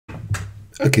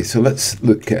Okay, so let's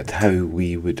look at how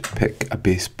we would pick a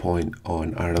base point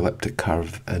on our elliptic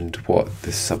curve and what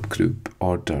the subgroup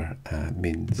order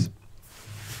means.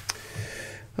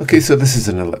 Okay, so this is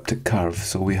an elliptic curve,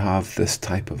 so we have this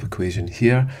type of equation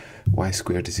here. Y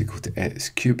squared is equal to x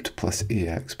cubed plus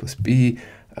ax plus b,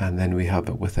 and then we have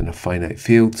it within a finite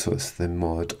field, so it's the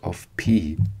mod of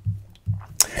p.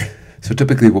 So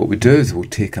typically what we do is we'll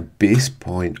take a base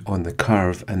point on the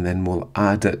curve and then we'll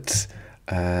add it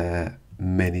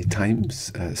many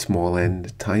times, small n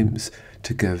times,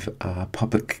 to give a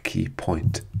public key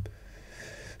point.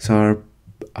 So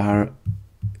our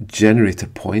generator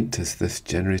point is this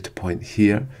generator point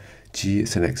here. G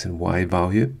is an x and y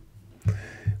value.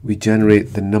 We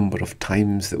generate the number of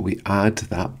times that we add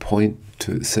that point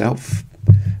to itself,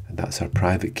 and that's our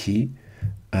private key,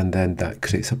 and then that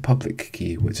creates a public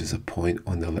key, which is a point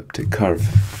on the elliptic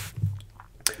curve.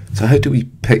 So how do we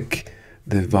pick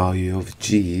the value of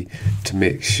G to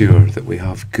make sure that we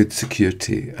have good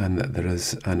security and that there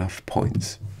is enough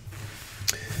points?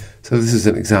 So this is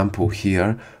an example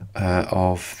here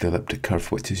of the elliptic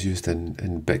curve which is used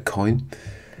in Bitcoin.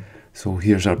 So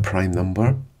here's our prime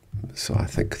number. So I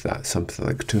think that's something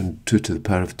like 2 to the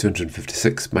power of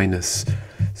 256 minus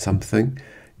something.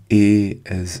 A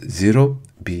is 0,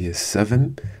 B is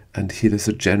 7, and here is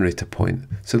a generator point.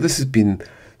 So this has been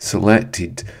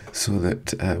selected so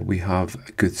that we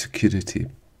have good security.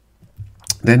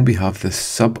 Then we have this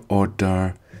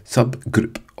subgroup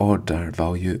order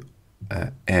value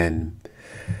n.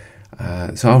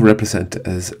 So I'll represent it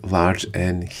as large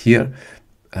N here,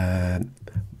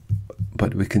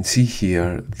 but we can see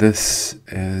here this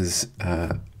is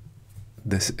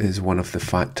one of the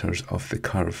factors of the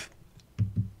curve.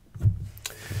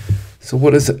 So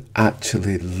what does it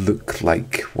actually look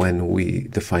like when we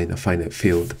define a finite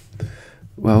field?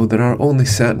 Well, there are only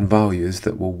certain values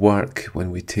that will work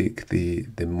when we take the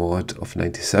mod of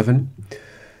 97,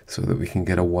 so that we can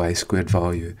get a y squared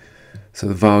value. So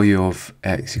the value of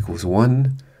x equals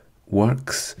 1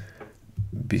 works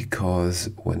because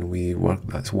when we work,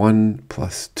 that's 1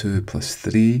 plus 2 plus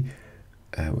 3,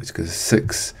 which gives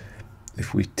 6.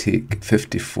 If we take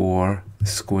 54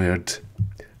 squared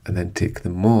and then take the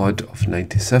mod of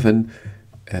 97,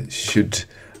 it should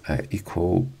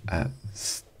equal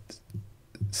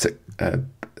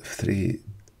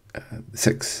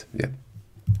 6. Yeah.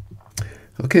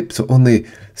 Okay, so only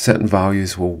certain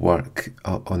values will work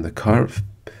on the curve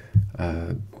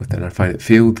within our finite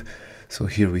field. So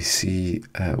here we see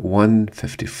 1,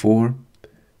 54,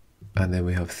 and then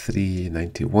we have 3,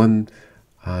 91,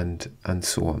 and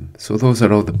so on. So those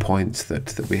are all the points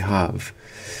that we have.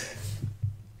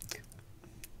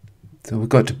 So we've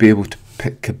got to be able to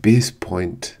pick a base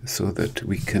point so that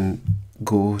we can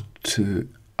go to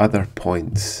other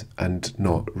points and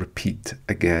not repeat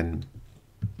again.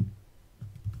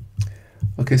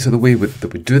 Okay, so the way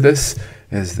that we do this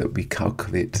is that we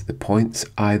calculate the points.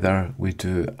 Either we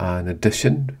do an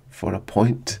addition for a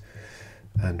point,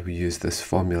 and we use this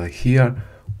formula here,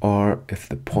 or if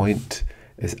the point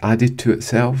is added to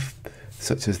itself,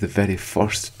 such as the very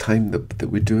first time that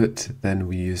we do it, then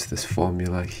we use this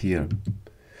formula here.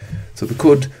 So the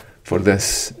code for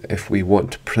this, if we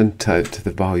want to print out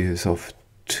the values of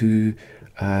 2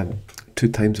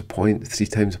 times a point, 3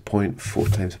 times a point, 4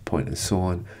 times a point, and so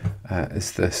on,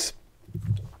 is this.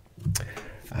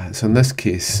 So in this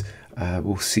case,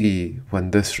 we'll see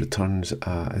when this returns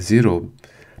a 0.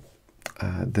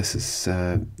 This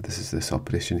is this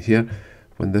operation here.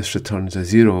 When this returns a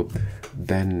 0,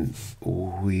 then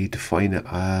we define it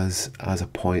as a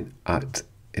point at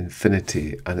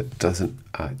infinity, and it doesn't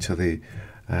actually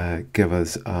give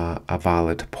us a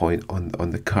valid point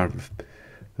on the curve.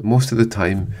 But most of the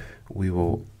time, we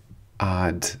will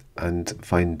add and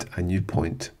find a new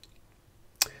point.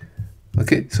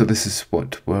 Okay, so this is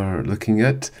what we're looking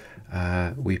at.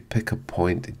 We pick a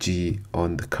point G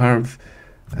on the curve,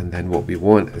 and then what we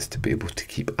want is to be able to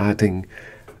keep adding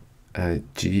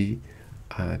G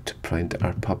to find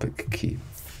our public key.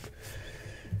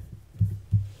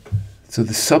 So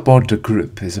the suborder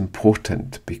group is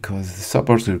important because the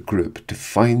suborder group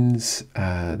defines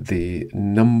the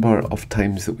number of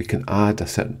times that we can add a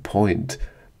certain point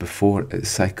before it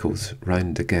cycles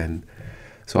round again.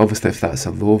 So obviously if that's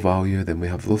a low value, then we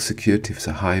have low security. If it's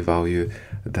a high value,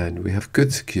 then we have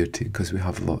good security because we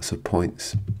have lots of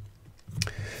points.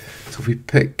 So if we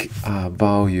pick a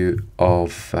value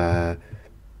of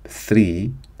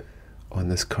 3 on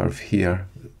this curve here,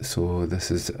 so this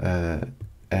is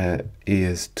A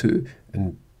is 2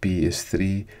 and B is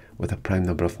 3 with a prime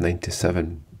number of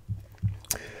 97.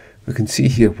 We can see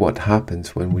here what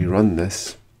happens when we run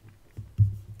this.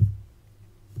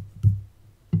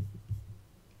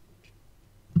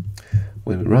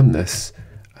 when we run this,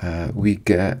 we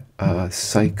get a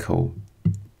cycle.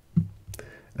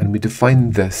 And we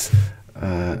define this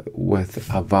with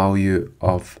a value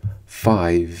of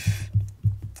 5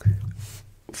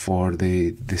 for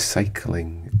the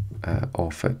cycling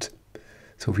of it.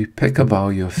 So if we pick a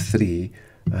value of 3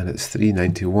 and it's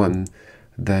 391,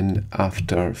 then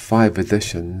after 5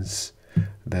 additions,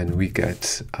 then we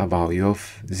get a value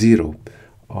of 0,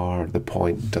 or the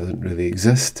point doesn't really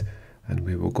exist, and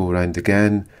we will go around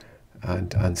again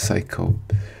and cycle.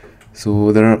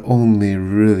 So there are only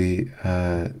really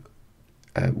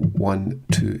 1,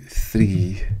 2,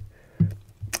 3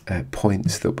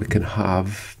 points that we can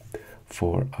have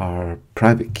for our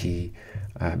private key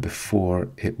before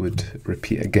it would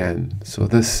repeat again. So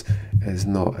this is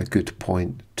not a good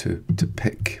point to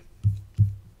pick.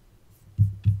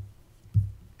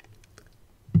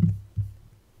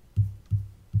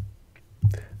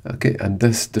 Okay, and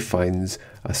this defines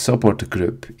a suborder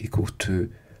group equal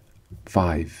to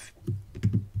 5.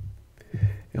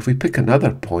 If we pick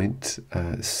another point,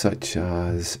 such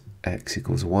as x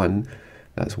equals 1,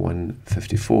 that's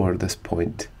 154, this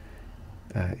point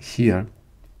here,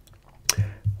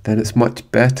 then it's much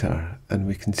better, and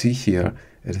we can see here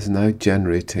it is now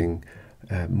generating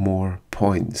more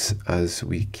points as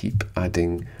we keep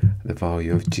adding the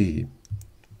value of g.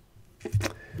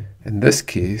 In this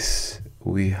case,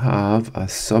 we have a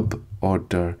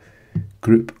suborder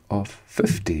group of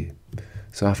 50.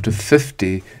 So after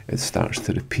 50, it starts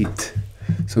to repeat.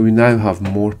 So we now have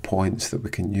more points that we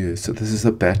can use. So this is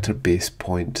a better base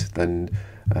point than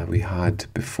we had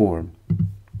before.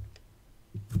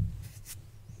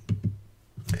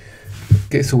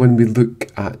 Okay, so when we look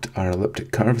at our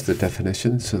elliptic curves, the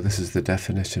definition, so this is the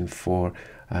definition for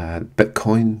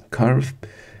Bitcoin curve,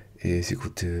 A is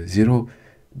equal to 0,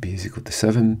 B is equal to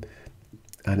 7,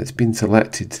 and it's been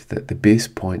selected that the base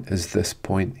point is this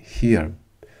point here.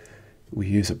 We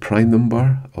use a prime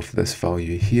number of this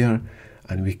value here,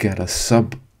 and we get a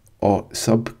subgroup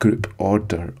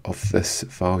order of this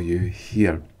value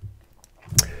here.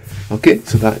 Okay,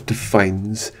 so that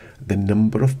defines the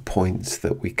number of points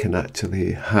that we can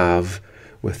actually have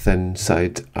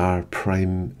inside our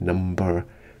prime number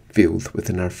field,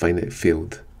 within our finite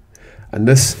field. And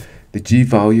this, the g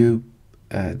value,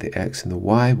 the x and the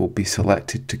y, will be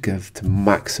selected to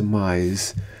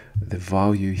maximize the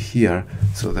value here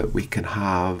so that we can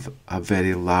have a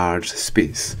very large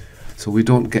space. So we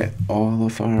don't get all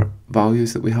of our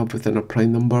values that we have within a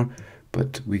prime number,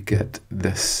 but we get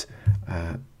this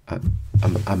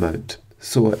amount.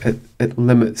 So it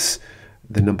limits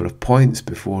the number of points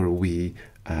before we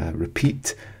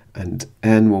repeat, and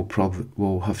n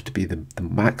will have to be the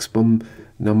maximum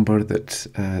number, that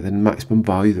the maximum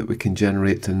value that we can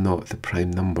generate, and not the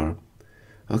prime number.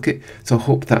 Okay, so I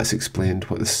hope that's explained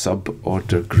what the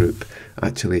suborder group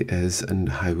actually is and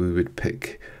how we would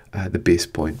pick the base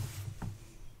point.